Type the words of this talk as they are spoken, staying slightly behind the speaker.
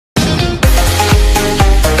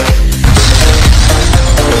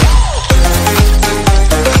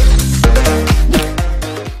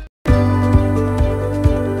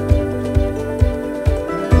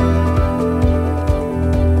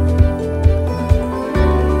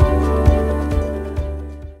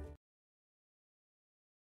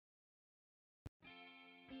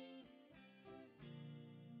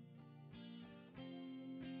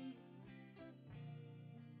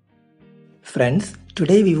friends,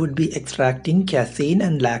 today we would be extracting casein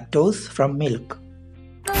and lactose from milk.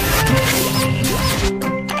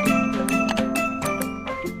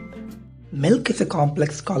 Milk is a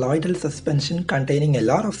complex colloidal suspension containing a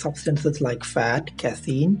lot of substances like fat,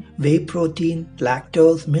 casein, whey protein,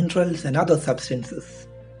 lactose, minerals and other substances.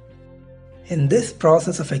 In this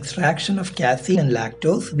process of extraction of casein and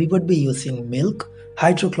lactose, we would be using milk,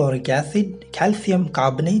 hydrochloric acid, calcium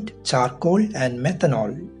carbonate, charcoal and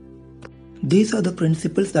methanol. These are the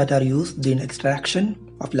principles that are used in extraction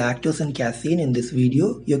of lactose and casein in this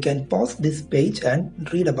video. You can pause this page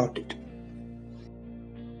and read about it.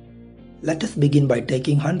 Let us begin by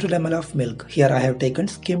taking 100 ml of milk. Here I have taken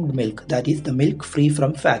skimmed milk, that is the milk free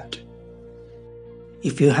from fat.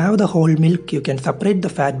 If you have the whole milk, you can separate the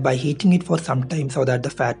fat by heating it for some time so that the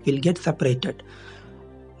fat will get separated.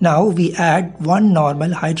 Now we add 1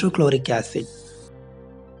 normal hydrochloric acid.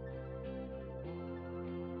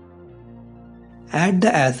 Add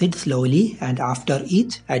the acid slowly, and after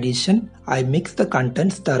each addition, I mix the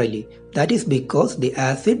contents thoroughly. That is because the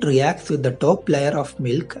acid reacts with the top layer of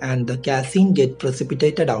milk and the casein gets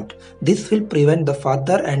precipitated out. This will prevent the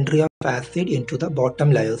further entry of acid into the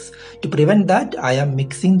bottom layers. To prevent that, I am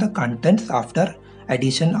mixing the contents after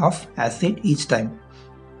addition of acid each time.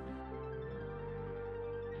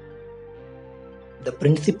 The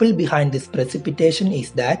principle behind this precipitation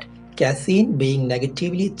is that casein, being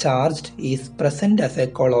negatively charged, is present as a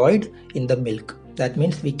colloid in the milk. That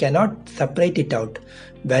means we cannot separate it out.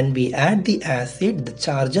 When we add the acid, the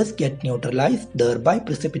charges get neutralized, thereby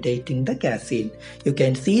precipitating the casein. You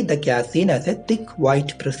can see the casein as a thick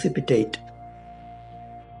white precipitate.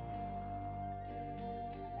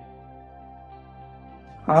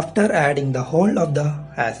 After adding the whole of the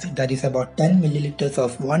acid, that is about 10 milliliters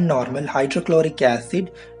of 1 normal hydrochloric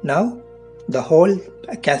acid, now the whole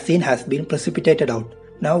casein has been precipitated out.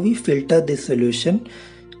 Now we filter this solution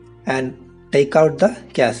and take out the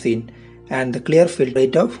casein, and the clear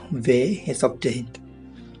filtrate of whey is obtained.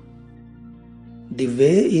 The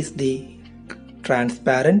whey is the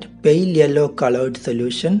transparent pale yellow colored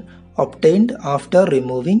solution obtained after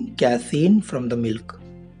removing casein from the milk.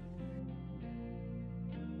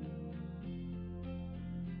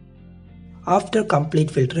 After complete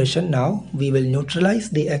filtration, now we will neutralize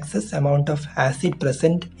the excess amount of acid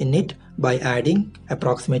present in it by adding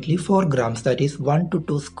approximately 4 grams, that is 1 to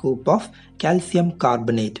 2 scoops of calcium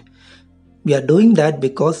carbonate. We are doing that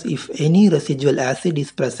because if any residual acid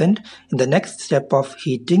is present, in the next step of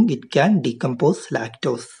heating it can decompose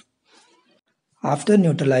lactose. After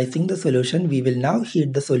neutralizing the solution, we will now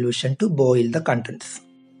heat the solution to boil the contents.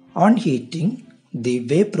 On heating, the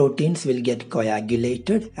whey proteins will get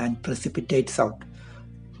coagulated and precipitates out.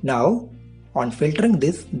 Now, on filtering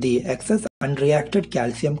this, the excess unreacted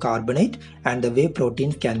calcium carbonate and the whey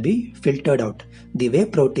proteins can be filtered out. The whey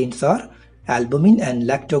proteins are albumin and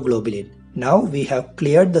lactoglobulin. Now we have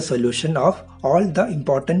cleared the solution of all the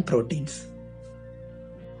important proteins.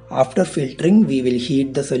 After filtering, we will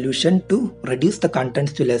heat the solution to reduce the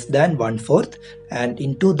contents to less than 1/4, and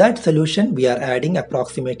into that solution we are adding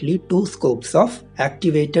approximately 2 scoops of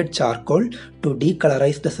activated charcoal to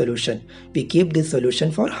decolorize the solution. We keep this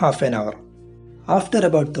solution for half an hour. After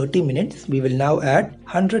about 30 minutes, we will now add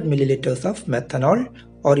 100 milliliters of methanol,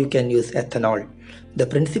 or you can use ethanol.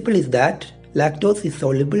 The principle is that lactose is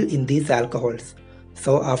soluble in these alcohols.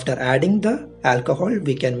 So after adding the alcohol,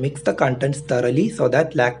 we can mix the contents thoroughly so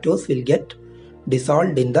that lactose will get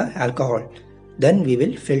dissolved in the alcohol. Then we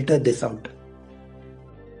will filter this out.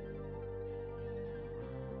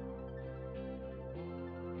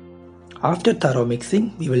 After thorough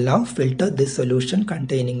mixing, we will now filter this solution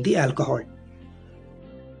containing the alcohol.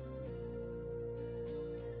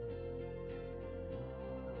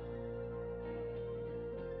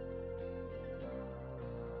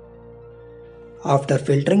 After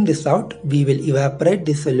filtering this out, we will evaporate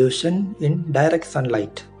the solution in direct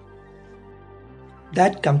sunlight.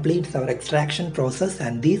 That completes our extraction process,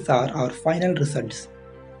 and these are our final results.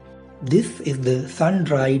 This is the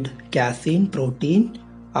sun-dried casein protein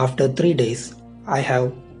after 3 days. I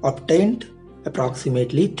have obtained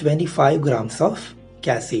approximately 25 grams of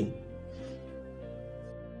casein.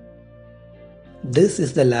 This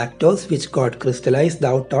is the lactose which got crystallized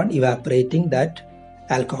out on evaporating that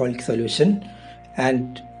alcoholic solution,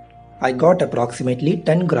 and I got approximately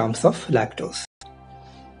 10 grams of lactose.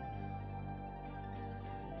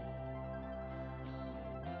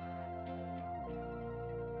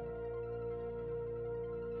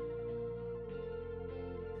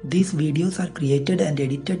 These videos are created and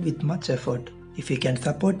edited with much effort. If you can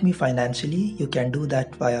support me financially, you can do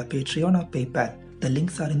that via Patreon or PayPal. The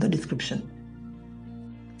links are in the description.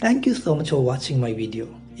 Thank you so much for watching my video.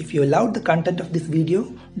 If you loved the content of this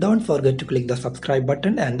video, don't forget to click the subscribe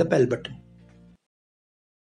button and the bell button.